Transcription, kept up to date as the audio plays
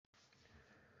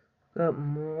Good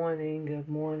morning, good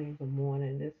morning, good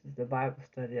morning. This is the Bible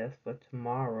study that's for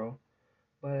tomorrow.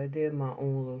 But I did my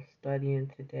own little studying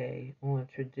today on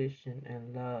tradition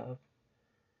and love.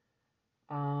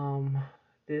 Um,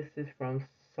 this is from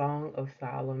Song of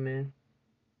Solomon,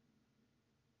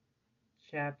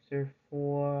 chapter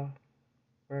 4,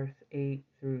 verse 8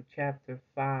 through chapter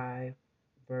 5,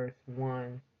 verse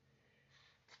 1a.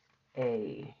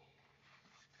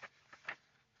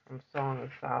 From Song of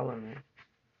Solomon.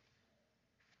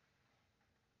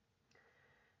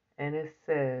 And it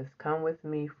says, "Come with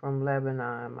me from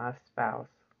Lebanon, my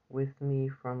spouse, with me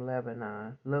from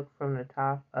Lebanon. Look from the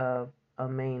top of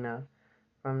Amana,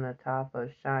 from the top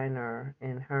of Shinar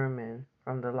and Hermon,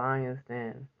 from the lion's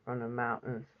den, from the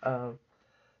mountains of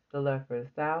the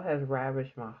leopards. Thou hast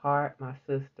ravished my heart, my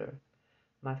sister,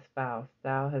 my spouse.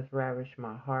 Thou hast ravished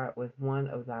my heart with one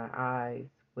of thy eyes,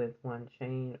 with one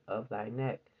chain of thy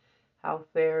neck. How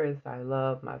fair is thy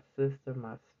love, my sister,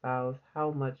 my spouse! How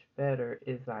much better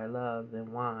is thy love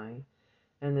than wine,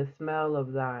 and the smell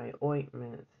of thy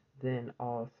ointments than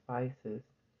all spices.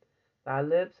 Thy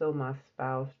lips, O my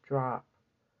spouse, drop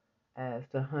as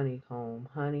the honeycomb.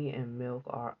 Honey and milk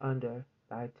are under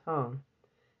thy tongue,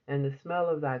 and the smell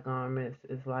of thy garments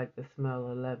is like the smell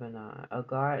of Lebanon. A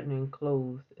garden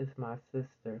enclosed is my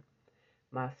sister,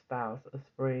 my spouse, a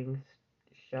spring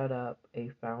shut up, a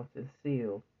fountain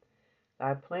sealed.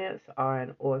 Thy plants are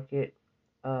an orchard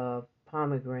of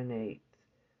pomegranates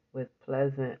with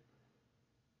pleasant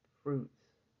fruits,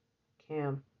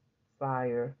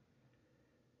 camphire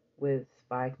with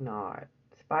spikenard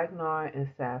and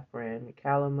saffron,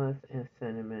 calamus and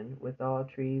cinnamon, with all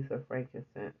trees of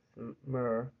frankincense,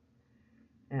 myrrh,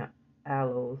 and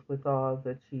aloes, with all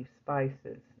the chief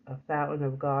spices, a fountain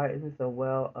of gardens, a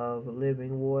well of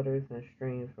living waters, and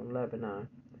streams from Lebanon.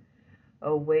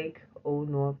 Awake, O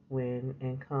north wind,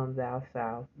 and come thou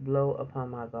south, blow upon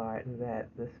my garden,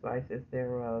 that the spices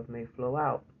thereof may flow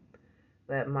out.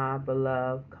 Let my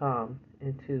beloved come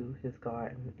into his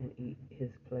garden and eat his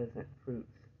pleasant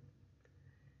fruits."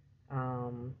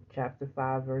 Chapter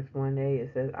 5, verse 1a,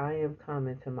 it says, "I am come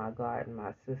into my garden,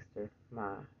 my sister,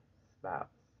 my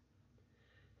spouse."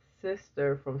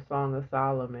 Sister from Song of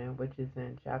Solomon, which is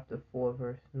in chapter 4,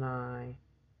 verse 9,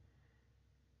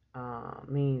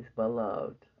 means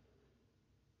beloved.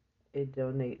 It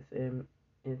donates an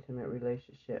intimate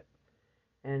relationship.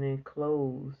 And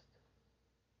enclosed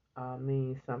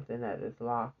means something that is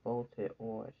locked, bolted,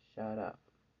 or shut up.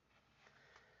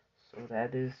 So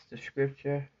that is the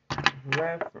scripture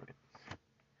reference.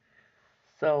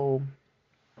 So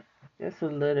just a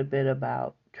little bit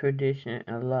about tradition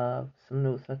and love. Some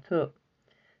notes I took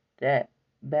that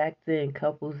back then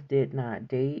couples did not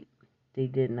date, they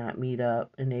did not meet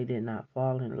up, and they did not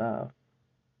fall in love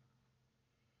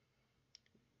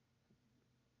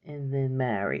and then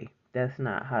marry. That's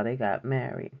not how they got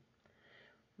married.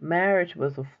 Marriage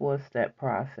was a 4-step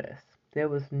process. There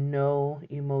was no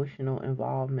emotional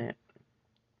involvement.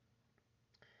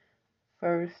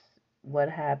 First, what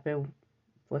happened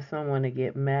for someone to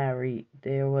get married,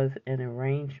 there was an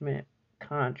arrangement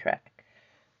contract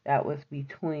that was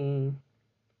between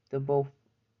the both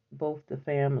the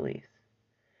families.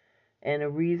 And the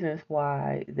reasons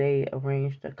why they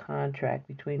arranged a contract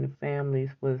between the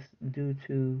families was due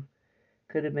to,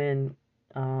 could have been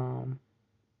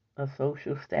a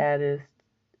social status,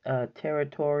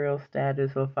 territorial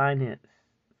status, or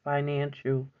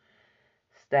financial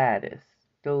status.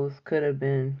 Those could have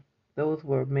been, those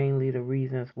were mainly the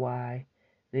reasons why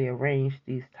they arranged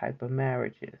these type of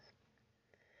marriages.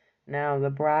 Now,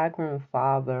 the bridegroom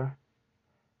father,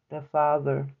 the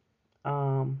father,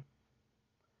 um,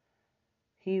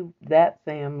 that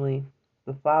family,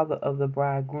 the father of the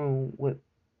bridegroom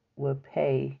would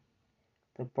pay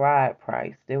the bride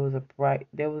price. There was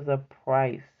a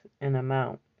price, an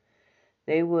amount.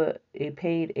 It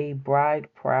paid a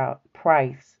bride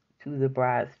price to the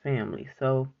bride's family.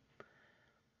 So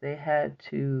they had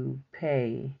to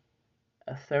pay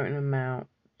a certain amount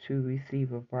to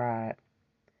receive a bride.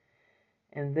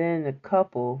 And then the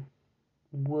couple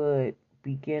would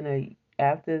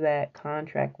after that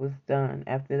contract was done,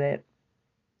 after that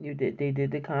they did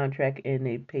the contract and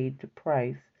they paid the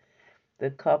price,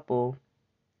 the couple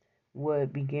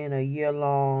would begin a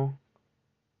year-long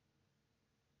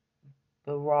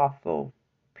betrothal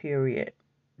period.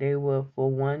 They were for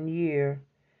 1 year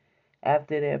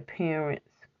after their parents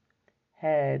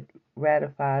had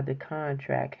ratified the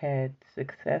contract, had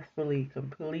successfully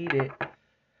completed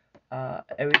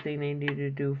everything they needed to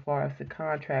do as far as the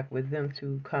contract with them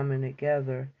two coming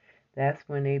together. That's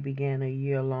when they began a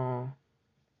year-long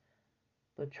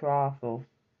betrothal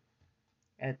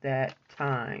at that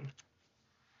time.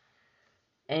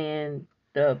 And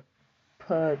the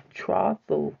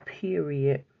betrothal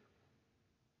period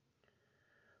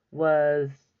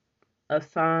was a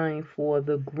sign for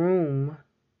the groom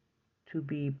to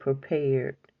be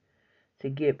prepared, to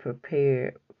get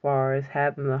prepared, as far as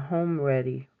having the home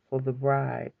ready for the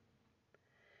bride.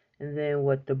 And then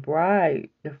what the bride,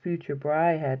 the future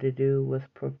bride, had to do was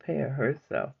prepare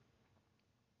herself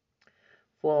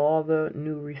for all the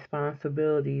new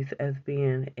responsibilities as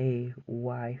being a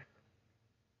wife.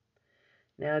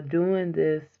 Now, during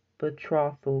this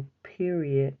betrothal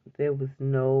period, there was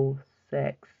no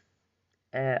sex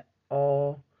at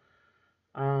all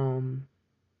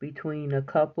between a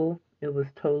couple. It was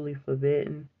totally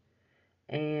forbidden,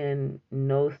 and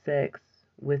no sex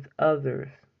with others.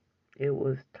 It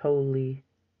was totally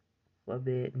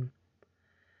forbidden.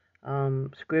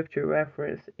 Scripture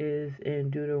reference is in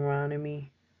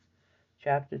Deuteronomy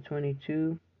chapter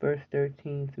 22, verse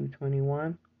 13 through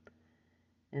 21,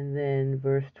 and then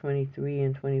verse 23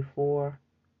 and 24,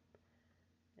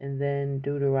 and then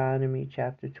Deuteronomy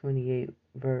chapter 28,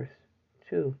 verse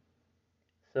 2.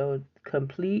 So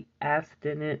complete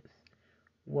abstinence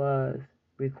was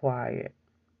required.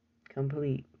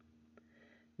 Complete.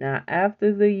 Now,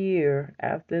 after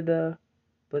the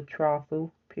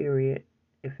betrothal period,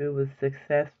 if it was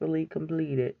successfully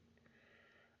completed,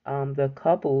 the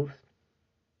couples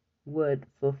would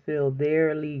fulfill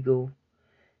their legal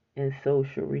and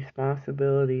social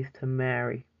responsibilities to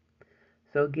marry.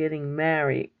 So getting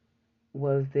married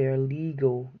was their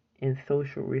legal and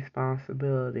social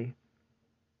responsibility,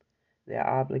 their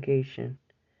obligation.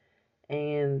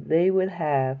 And they would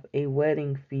have a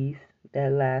wedding feast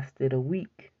that lasted a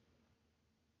week.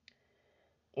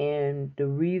 And the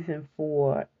reason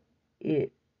for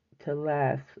it to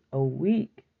last a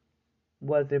week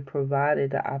was it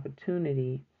provided the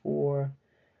opportunity for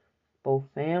both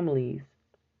families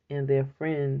and their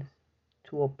friends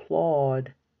to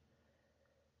applaud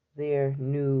their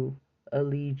new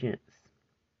allegiance,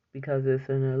 because it's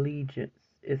an allegiance,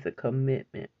 it's a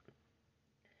commitment,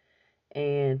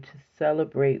 and to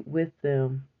celebrate with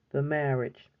them the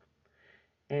marriage,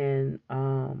 and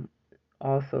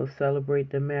also celebrate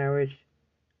the marriage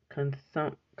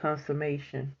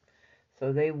consummation.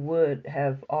 So they would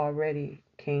have already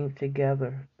came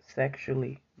together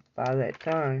sexually by that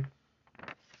time.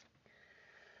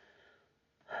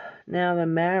 Now the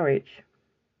marriage,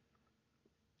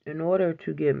 in order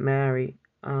to get married,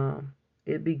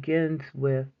 it begins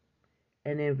with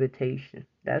an invitation.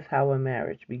 That's how a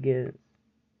marriage begins,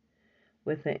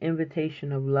 with an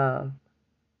invitation of love.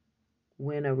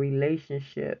 When a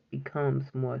relationship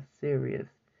becomes more serious,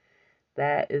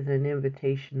 that is an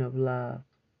invitation of love.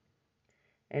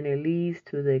 And it leads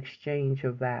to the exchange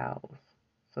of vows.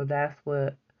 So that's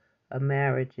what a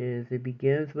marriage is. It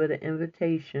begins with an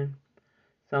invitation.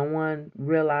 Someone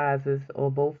realizes,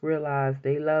 or both realize,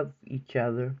 they love each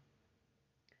other,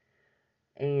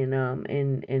 and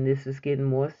this is getting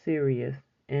more serious.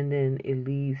 And then it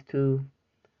leads to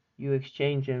you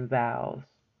exchanging vows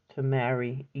to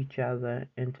marry each other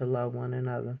and to love one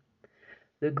another.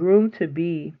 The groom to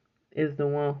be is the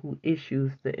one who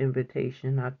issues the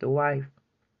invitation, not the wife,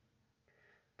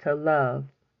 to love,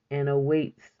 and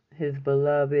awaits his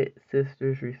beloved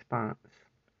sister's response.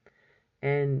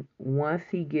 And once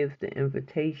he gives the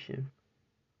invitation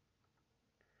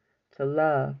to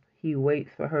love, he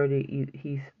waits for her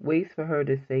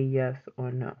to say yes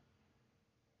or no.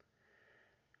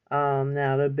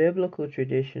 Now the biblical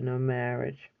tradition of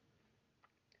marriage.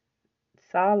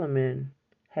 Solomon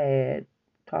had,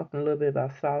 talking a little bit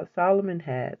about Solomon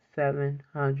had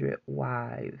 700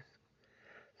 wives.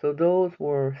 So those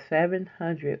were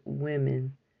 700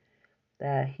 women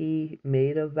that he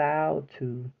made a vow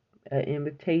to, an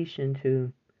invitation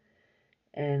to,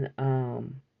 and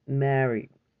married.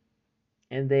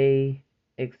 And they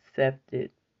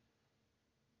accepted.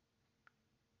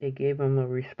 They gave him a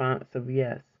response of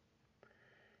yes.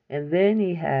 And then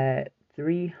he had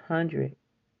 300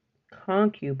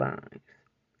 concubines.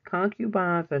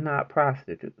 Concubines are not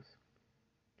prostitutes,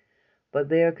 but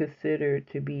they are considered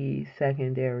to be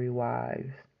secondary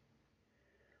wives.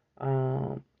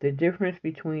 The difference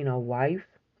between a wife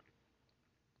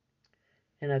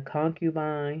and a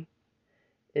concubine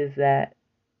is that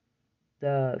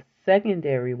the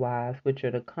secondary wives, which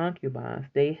are the concubines,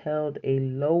 they held a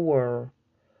lower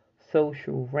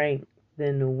social rank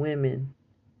than the women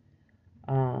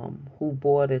who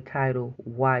bore the title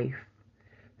wife.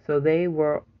 So they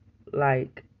were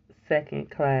like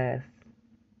second class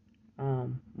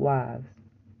wives.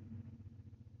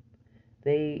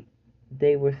 They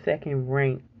were second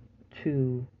ranked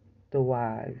to the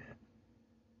wives.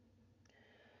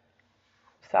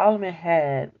 Solomon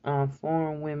had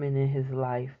foreign women in his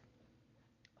life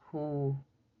who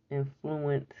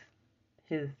influenced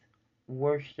his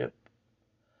worship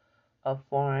of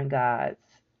foreign gods,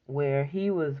 where he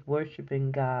was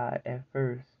worshiping God at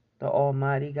first, the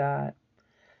Almighty God.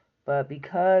 But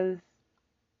because,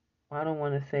 I don't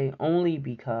want to say only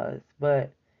because,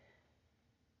 but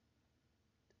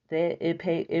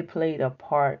it played a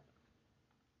part.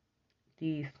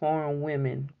 These foreign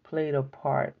women played a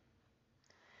part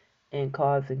in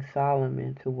causing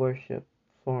Solomon to worship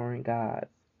foreign gods.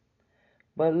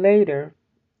 But later,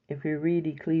 if you read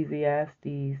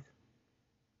Ecclesiastes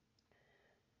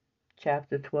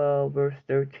chapter 12, verse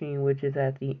 13, which is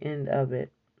at the end of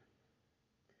it,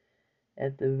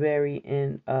 at the very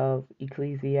end of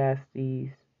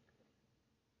Ecclesiastes,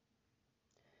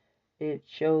 it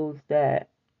shows that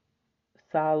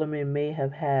Solomon may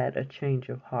have had a change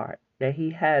of heart, that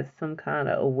he had some kind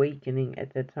of awakening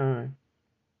at the time.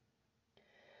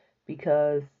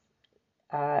 Because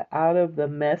out of the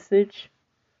Message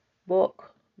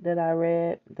book that I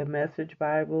read, the Message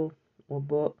Bible or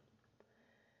book,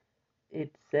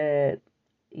 it said,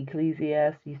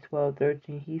 Ecclesiastes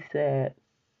 12:13, he said,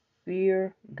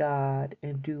 fear God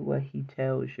and do what he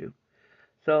tells you.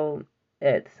 So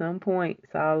at some point,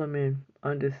 Solomon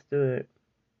understood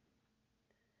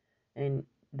and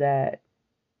that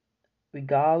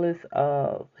regardless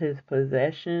of his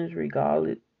possessions,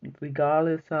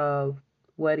 regardless of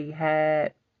what he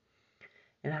had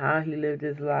and how he lived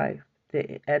his life,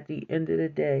 that at the end of the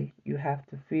day, you have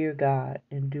to fear God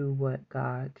and do what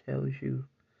God tells you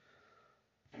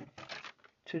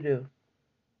to do.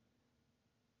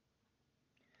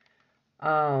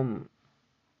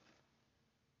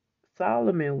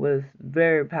 Solomon was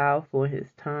very powerful in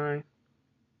his time.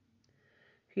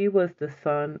 He was the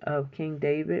son of King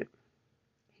David.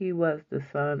 He was the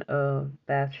son of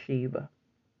Bathsheba.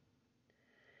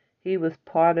 He was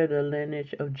part of the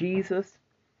lineage of Jesus,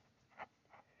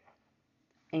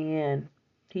 and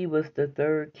he was the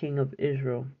third king of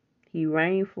Israel. He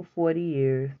reigned for 40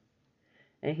 years,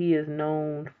 and he is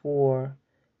known for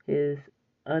his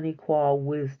unequaled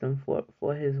wisdom,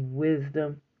 for his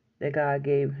wisdom that God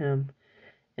gave him,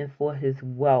 and for his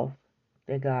wealth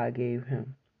that God gave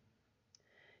him.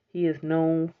 He is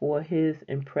known for his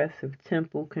impressive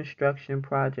temple construction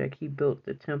project. He built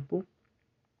the temple.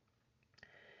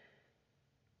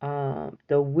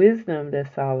 The wisdom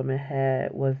that Solomon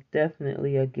had was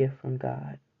definitely a gift from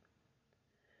God.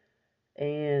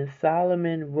 And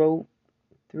Solomon wrote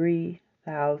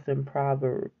 3,000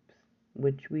 proverbs,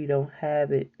 which we don't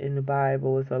have it in the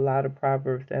Bible. There's a lot of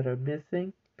proverbs that are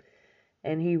missing.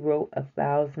 And he wrote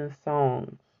 1,000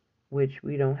 songs, which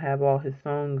we don't have all his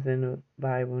songs in the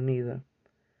Bible neither.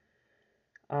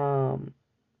 Song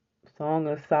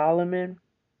of Solomon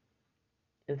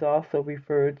is also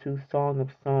referred to Song of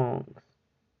Songs.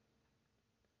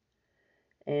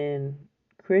 And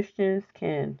Christians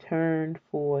can turn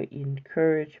for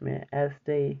encouragement as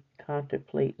they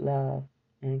contemplate love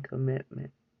and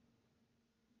commitment.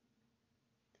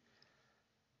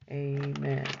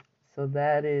 Amen. So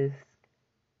that is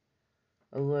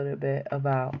a little bit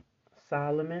about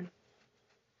Solomon,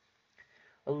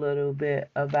 a little bit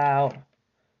about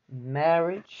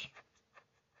marriage,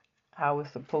 how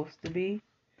it's supposed to be,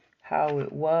 how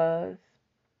it was,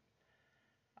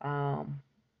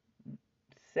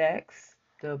 sex,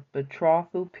 the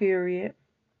betrothal period,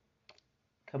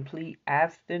 complete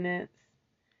abstinence,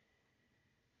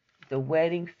 the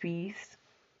wedding feast,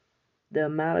 the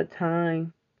amount of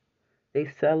time they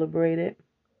celebrated,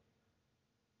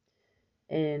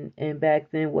 and back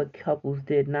then what couples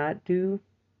did not do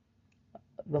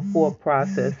before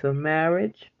process of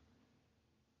marriage,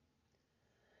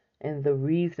 and the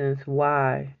reasons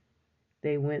why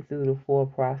they went through the full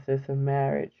process of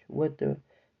marriage, what the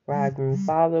bridegroom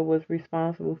father was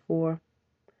responsible for,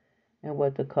 and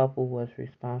what the couple was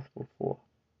responsible for.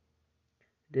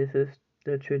 This is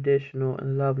the traditional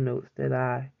and love notes that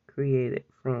I created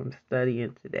from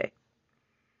studying today.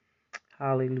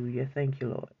 Hallelujah. Thank you,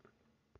 Lord.